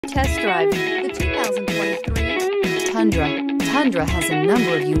Test drive the 2023 Tundra. Tundra has a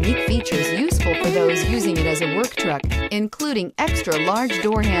number of unique features useful for those using it as a work truck, including extra large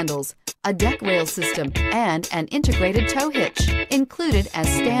door handles, a deck rail system, and an integrated tow hitch. Included as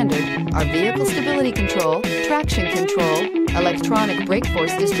standard are vehicle stability control, traction control, electronic brake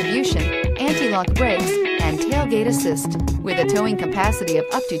force distribution, anti-lock brakes, and tailgate assist. With a towing capacity of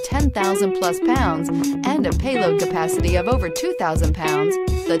up to 10,000 plus pounds and a payload capacity of over 2,000 pounds,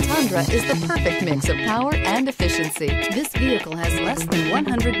 the Tundra is the perfect mix of power and efficiency. This vehicle has less than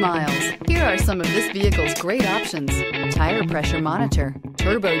 100 miles. Here are some of this vehicle's great options: tire pressure monitor,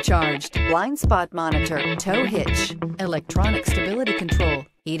 turbocharged, blind spot monitor, tow hitch, electronic stability control,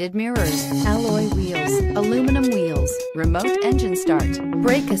 heated mirrors, alloy wheels, aluminum wheels, remote engine start,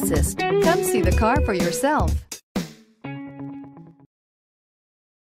 brake assist. Come see the car for yourself.